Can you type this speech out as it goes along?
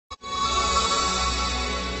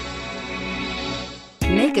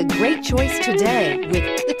Make a great choice today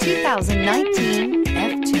with the 2019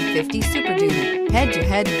 F-250 Super Duty.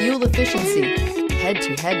 Head-to-head fuel efficiency,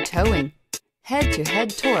 head-to-head towing, head-to-head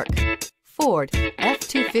torque. Ford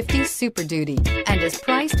F-250 Super Duty and is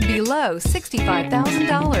priced below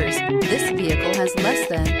 $65,000. This vehicle has less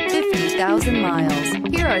than 50,000 miles.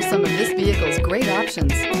 Here are some of this vehicle's great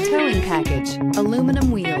options: towing package,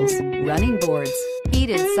 aluminum wheels, running boards,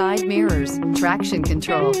 heated side mirrors, traction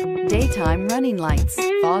control, daytime running lights,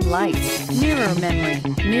 fog lights, mirror memory,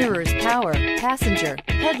 mirrors power, passenger,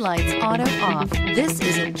 headlights auto off. This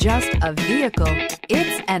isn't just a vehicle,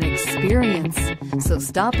 it's an experience. So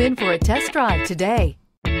stop in for a test drive today.